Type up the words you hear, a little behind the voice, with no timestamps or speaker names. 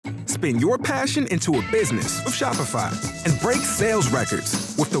Spin your passion into a business with Shopify and break sales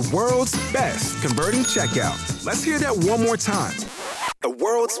records with the world's best converting checkout. Let's hear that one more time. The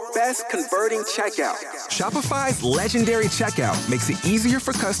world's best converting checkout. Shopify's legendary checkout makes it easier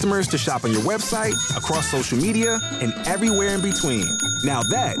for customers to shop on your website, across social media, and everywhere in between. Now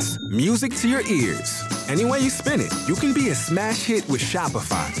that's music to your ears. Any way you spin it, you can be a smash hit with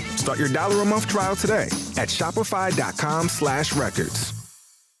Shopify. Start your $1 a month trial today at shopify.com/records.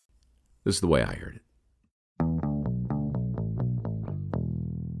 This is the way I heard it.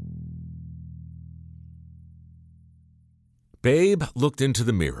 Babe looked into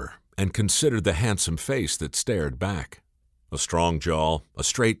the mirror and considered the handsome face that stared back. A strong jaw, a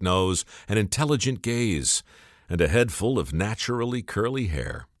straight nose, an intelligent gaze, and a head full of naturally curly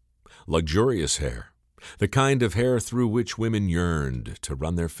hair. Luxurious hair, the kind of hair through which women yearned to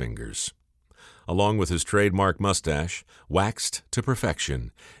run their fingers. Along with his trademark mustache, waxed to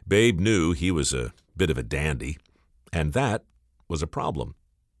perfection, Babe knew he was a bit of a dandy, and that was a problem.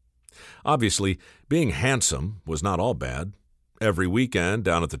 Obviously, being handsome was not all bad. Every weekend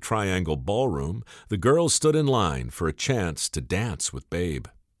down at the Triangle Ballroom, the girls stood in line for a chance to dance with Babe.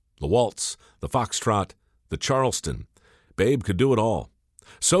 The waltz, the foxtrot, the Charleston. Babe could do it all.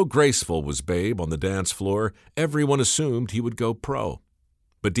 So graceful was Babe on the dance floor, everyone assumed he would go pro.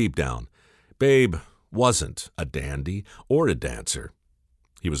 But deep down, Babe wasn't a dandy or a dancer.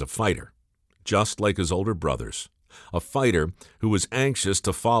 He was a fighter, just like his older brothers. A fighter who was anxious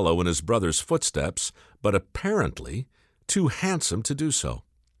to follow in his brother's footsteps, but apparently too handsome to do so.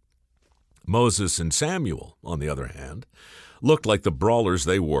 Moses and Samuel, on the other hand, looked like the brawlers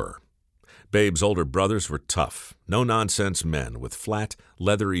they were. Babe's older brothers were tough, no-nonsense men with flat,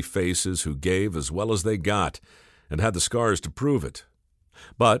 leathery faces who gave as well as they got and had the scars to prove it.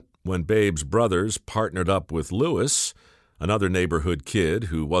 But when Babe's brothers partnered up with Lewis, another neighborhood kid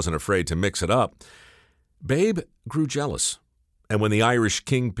who wasn't afraid to mix it up, Babe grew jealous. And when the Irish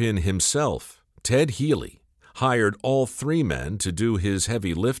kingpin himself, Ted Healy, hired all three men to do his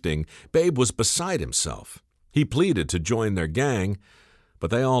heavy lifting, Babe was beside himself. He pleaded to join their gang,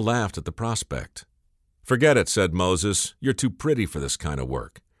 but they all laughed at the prospect. "Forget it," said Moses. "You're too pretty for this kind of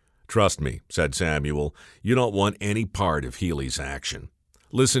work." "Trust me," said Samuel. "You don't want any part of Healy's action."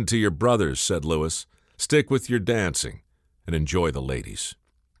 "Listen to your brothers," said Lewis. "Stick with your dancing and enjoy the ladies."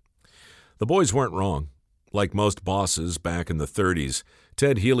 The boys weren't wrong. Like most bosses back in the 30s,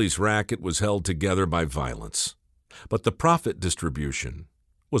 Ted Healy's racket was held together by violence. But the profit distribution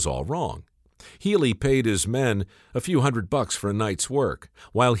was all wrong. Healy paid his men a few $100 for a night's work,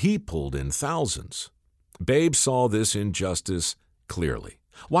 while he pulled in thousands. Babe saw this injustice clearly.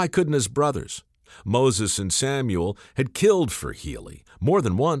 Why couldn't his brothers? Moses and Samuel had killed for Healy more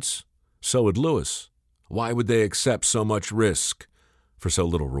than once. So had Lewis. Why would they accept so much risk for so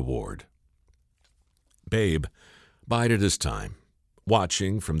little reward? Babe bided his time,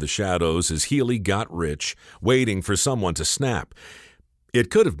 watching from the shadows as Healy got rich, waiting for someone to snap. It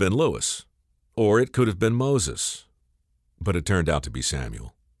could have been Lewis, or it could have been Moses, but it turned out to be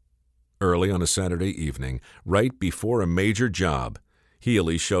Samuel. Early on a Saturday evening, right before a major job,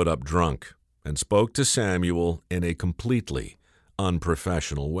 Healy showed up drunk and spoke to Samuel in a completely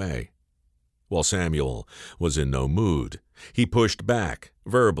unprofessional way. While Samuel was in no mood, he pushed back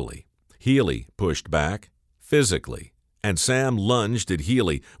verbally. Healy pushed back physically, and Sam lunged at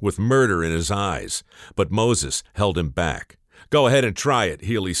Healy with murder in his eyes, but Moses held him back. "Go ahead and try it,"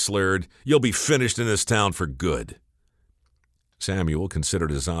 Healy slurred. "You'll be finished in this town for good." Samuel considered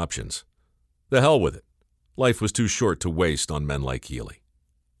his options. The hell with it. Life was too short to waste on men like Healy.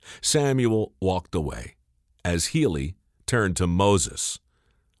 Samuel walked away as Healy turned to Moses.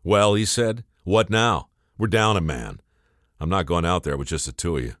 "Well," he said, "what now? We're down a man. I'm not going out there with just the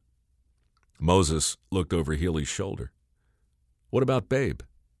two of you." Moses looked over Healy's shoulder. What about Babe?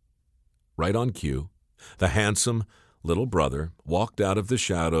 Right on cue, the handsome little brother walked out of the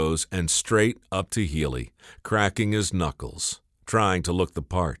shadows and straight up to Healy, cracking his knuckles, trying to look the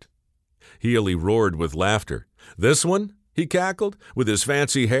part. Healy roared with laughter. "This one?" he cackled, "with his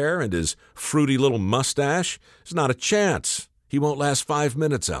fancy hair and his fruity little mustache? There's not a chance. He won't last 5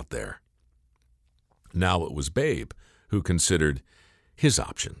 minutes out there." Now it was Babe who considered his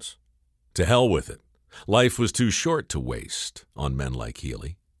options. To hell with it. Life was too short to waste on men like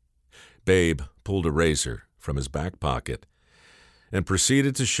Healy. Babe pulled a razor from his back pocket and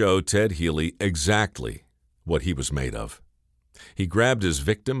proceeded to show Ted Healy exactly what he was made of. He grabbed his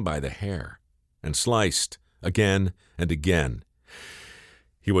victim by the hair and sliced again and again.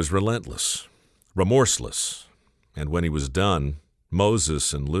 He was relentless, remorseless, and when he was done,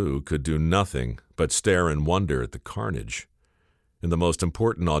 Moses and Lou could do nothing but stare in wonder at the carnage. in the most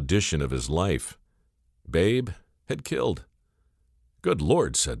important audition of his life, Babe had killed. "Good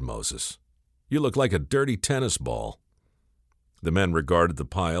Lord," said Moses. "You look like a dirty tennis ball." The men regarded the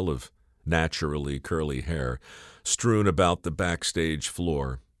pile of naturally curly hair strewn about the backstage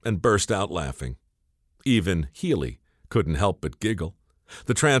floor and burst out laughing. Even Healy couldn't help but giggle.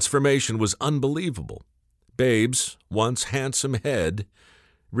 The transformation was unbelievable. Babe's once handsome head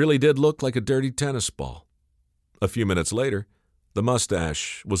really did look like a dirty tennis ball. A few minutes later, the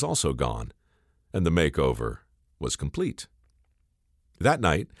mustache was also gone, and the makeover was complete. That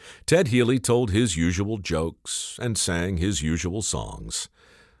night, Ted Healy told his usual jokes and sang his usual songs.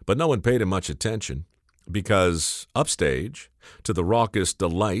 But no one paid him much attention, because upstage, to the raucous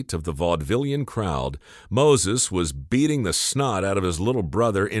delight of the vaudevillian crowd, Moses was beating the snot out of his little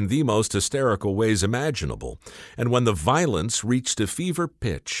brother in the most hysterical ways imaginable. And when the violence reached a fever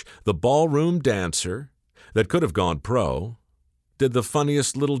pitch, the ballroom dancer, that could have gone pro, did the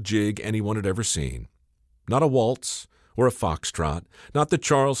funniest little jig anyone had ever seen. Not a waltz or a foxtrot, not the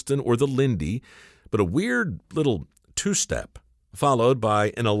Charleston or the Lindy, but a weird little two-step, followed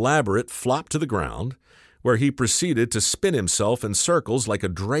by an elaborate flop to the ground, where he proceeded to spin himself in circles like a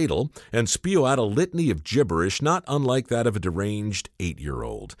dreidel and spew out a litany of gibberish not unlike that of a deranged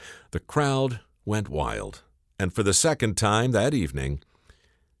 8-year-old. The crowd went wild, and for the second time that evening,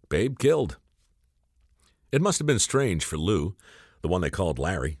 Babe killed. It must have been strange for Lou, the one they called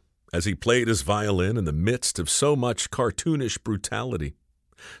Larry, as he played his violin in the midst of so much cartoonish brutality.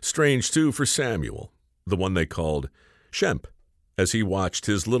 Strange, too, for Samuel, the one they called Shemp, as he watched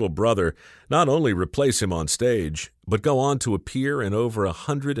his little brother not only replace him on stage, but go on to appear in over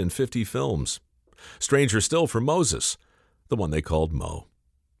 150 films. Stranger still for Moses, the one they called Mo.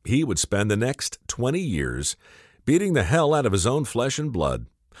 He would spend the next 20 years beating the hell out of his own flesh and blood,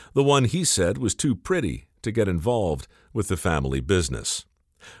 the one he said was too pretty to get involved with the family business.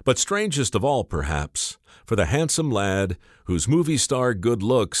 But strangest of all, perhaps, for the handsome lad whose movie star good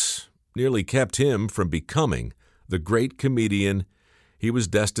looks nearly kept him from becoming the great comedian he was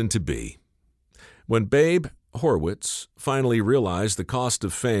destined to be. When Babe Horwitz finally realized the cost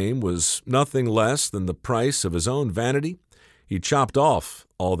of fame was nothing less than the price of his own vanity, he chopped off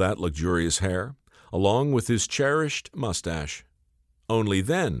all that luxurious hair, along with his cherished mustache. Only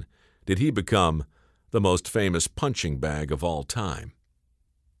then did he become the most famous punching bag of all time,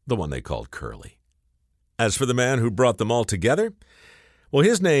 the one they called Curly. As for the man who brought them all together, well,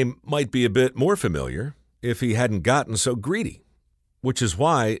 his name might be a bit more familiar if he hadn't gotten so greedy, which is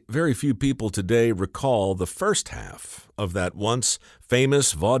why very few people today recall the first half of that once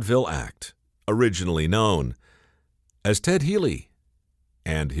famous vaudeville act, originally known as Ted Healy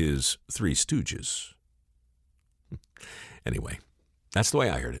and his Three Stooges. Anyway, that's the way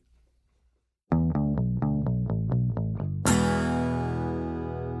I heard it.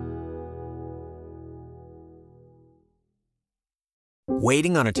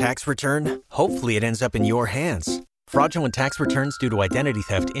 Waiting on a tax return? Hopefully it ends up in your hands. Fraudulent tax returns due to identity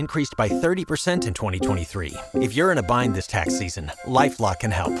theft increased by 30% in 2023. If you're in a bind this tax season, LifeLock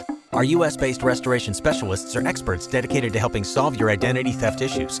can help. Our U.S.-based restoration specialists are experts dedicated to helping solve your identity theft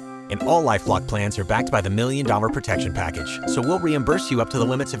issues. And all LifeLock plans are backed by the $1 Million Protection Package. So we'll reimburse you up to the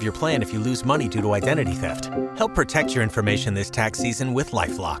limits of your plan if you lose money due to identity theft. Help protect your information this tax season with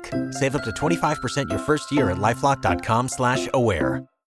LifeLock. Save up to 25% your first year at LifeLock.com/aware.